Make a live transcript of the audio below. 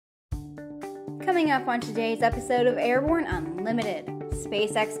Coming up on today's episode of Airborne Unlimited,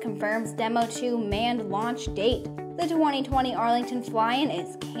 SpaceX confirms Demo 2 manned launch date, the 2020 Arlington fly-in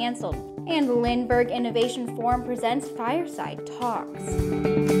is canceled, and Lindbergh Innovation Forum presents Fireside Talks.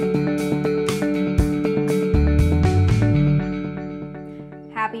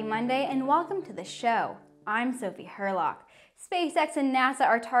 Happy Monday and welcome to the show. I'm Sophie Hurlock. SpaceX and NASA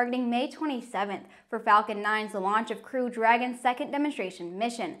are targeting May 27th for Falcon 9's launch of Crew Dragon's second demonstration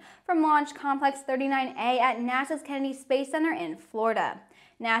mission from Launch Complex 39A at NASA's Kennedy Space Center in Florida.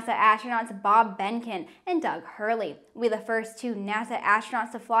 NASA astronauts Bob Behnken and Doug Hurley will be the first two NASA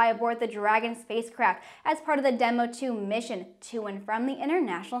astronauts to fly aboard the Dragon spacecraft as part of the Demo 2 mission to and from the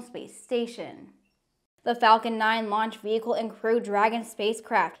International Space Station. The Falcon 9 launch vehicle and Crew Dragon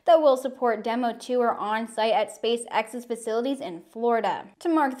spacecraft that will support Demo 2 are on site at SpaceX's facilities in Florida to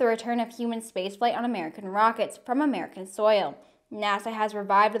mark the return of human spaceflight on American rockets from American soil. NASA has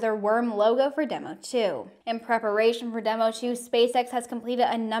revived their worm logo for Demo 2. In preparation for Demo 2, SpaceX has completed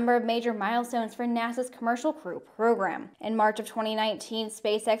a number of major milestones for NASA's Commercial Crew program. In March of 2019,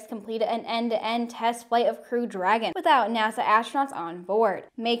 SpaceX completed an end-to-end test flight of Crew Dragon without NASA astronauts on board,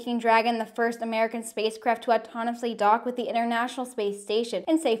 making Dragon the first American spacecraft to autonomously dock with the International Space Station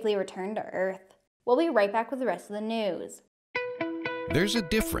and safely return to Earth. We'll be right back with the rest of the news. There's a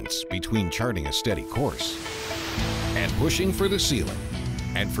difference between charting a steady course and pushing for the ceiling.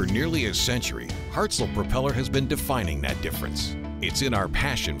 And for nearly a century, Hartzell Propeller has been defining that difference. It's in our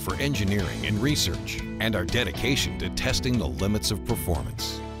passion for engineering and research and our dedication to testing the limits of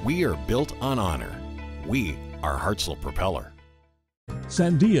performance. We are built on honor. We are Hartzell Propeller.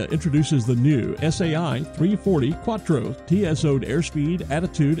 Sandia introduces the new SAI 340 Quattro TSO'd airspeed,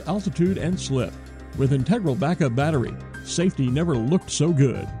 attitude, altitude, and slip. With integral backup battery, safety never looked so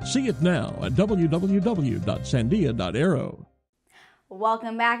good. See it now at www.sandia.aero.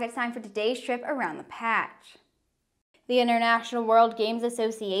 Welcome back. It's time for today's trip around the patch. The International World Games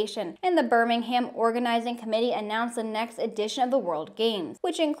Association and the Birmingham Organizing Committee announced the next edition of the World Games,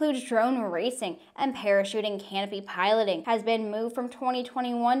 which includes drone racing and parachuting canopy piloting, has been moved from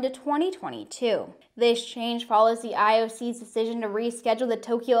 2021 to 2022. This change follows the IOC's decision to reschedule the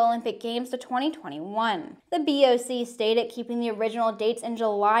Tokyo Olympic Games to 2021. The BOC stated keeping the original dates in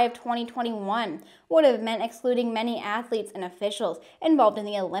July of 2021 would have meant excluding many athletes and officials involved in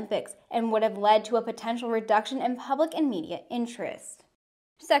the Olympics and would have led to a potential reduction in public and media interest.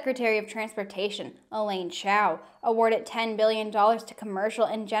 Secretary of Transportation Elaine Chao awarded $10 billion to commercial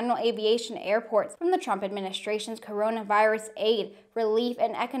and general aviation airports from the Trump administration's Coronavirus Aid, Relief,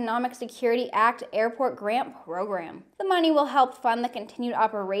 and Economic Security Act Airport Grant Program. The money will help fund the continued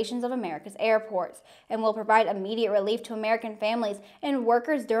operations of America's airports and will provide immediate relief to American families and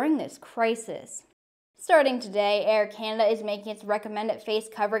workers during this crisis. Starting today, Air Canada is making its recommended face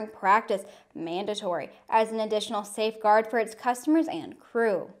covering practice mandatory as an additional safeguard for its customers and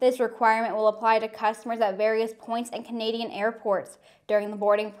crew. This requirement will apply to customers at various points in Canadian airports, during the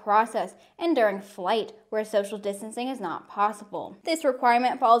boarding process, and during flight, where social distancing is not possible. This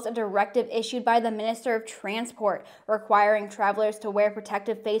requirement follows a directive issued by the Minister of Transport, requiring travelers to wear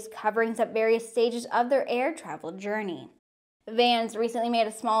protective face coverings at various stages of their air travel journey. Vans recently made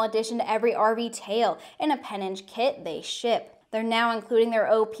a small addition to every RV tail in a Pennage kit they ship. They're now including their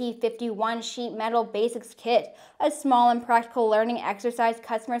OP51 sheet metal basics kit, a small and practical learning exercise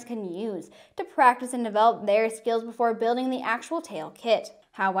customers can use to practice and develop their skills before building the actual tail kit.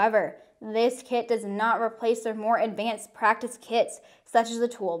 However, this kit does not replace their more advanced practice kits, such as the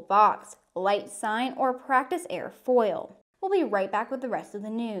toolbox, light sign, or practice airfoil. We'll be right back with the rest of the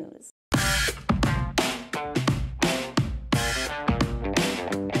news.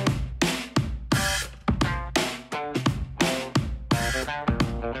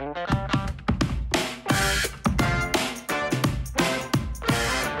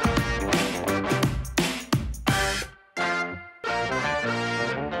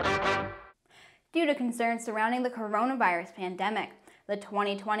 Due to concerns surrounding the coronavirus pandemic, the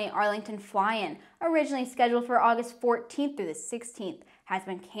 2020 Arlington fly-in, originally scheduled for August 14th through the 16th, has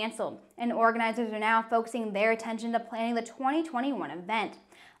been canceled, and organizers are now focusing their attention to planning the 2021 event.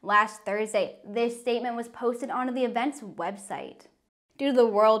 Last Thursday, this statement was posted onto the event's website. Due to the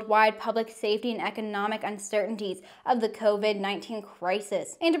worldwide public safety and economic uncertainties of the COVID-19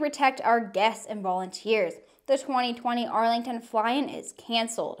 crisis, and to protect our guests and volunteers, the 2020 Arlington fly-in is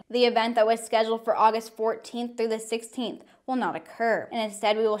canceled. The event that was scheduled for August 14th through the 16th will not occur, and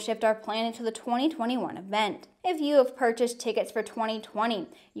instead we will shift our planning to the 2021 event. If you have purchased tickets for 2020,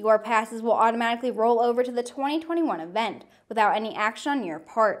 your passes will automatically roll over to the 2021 event without any action on your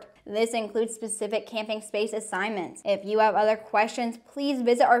part. This includes specific camping space assignments. If you have other questions, please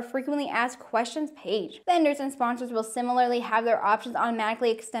visit our frequently asked questions page. Vendors and sponsors will similarly have their options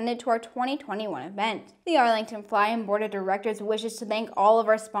automatically extended to our 2021 event. The Arlington Fly-In Board of Directors wishes to thank all of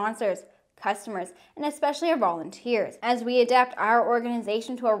our sponsors, customers, and especially our volunteers as we adapt our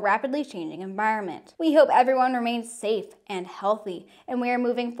organization to a rapidly changing environment. We hope everyone remains safe and healthy, and we are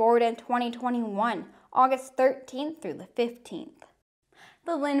moving forward in 2021, August 13th through the 15th.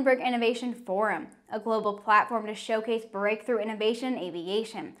 The Lindbergh Innovation Forum, a global platform to showcase breakthrough innovation in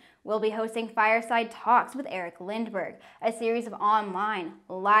aviation, will be hosting Fireside Talks with Eric Lindbergh, a series of online,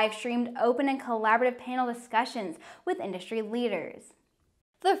 live-streamed, open and collaborative panel discussions with industry leaders.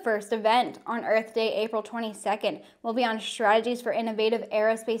 The first event, on Earth Day, April 22nd, will be on strategies for innovative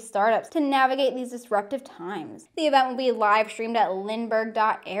aerospace startups to navigate these disruptive times. The event will be live streamed at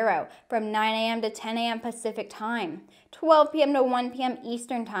lindbergh.aero from 9 a.m. to 10 a.m. Pacific Time, 12 p.m. to 1 p.m.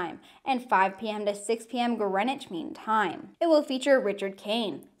 Eastern Time, and 5 p.m. to 6 p.m. Greenwich Mean Time. It will feature Richard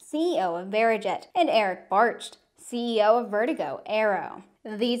Kane, CEO of Verijet, and Eric Barcht, CEO of Vertigo Aero.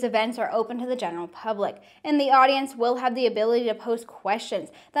 These events are open to the general public, and the audience will have the ability to post questions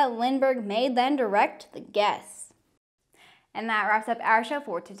that Lindbergh may then direct to the guests. And that wraps up our show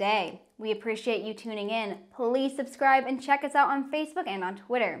for today. We appreciate you tuning in. Please subscribe and check us out on Facebook and on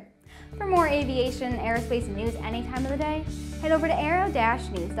Twitter. For more aviation and aerospace news any time of the day, head over to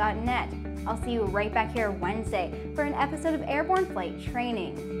aero-news.net. I'll see you right back here Wednesday for an episode of Airborne Flight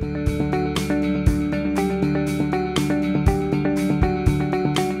Training.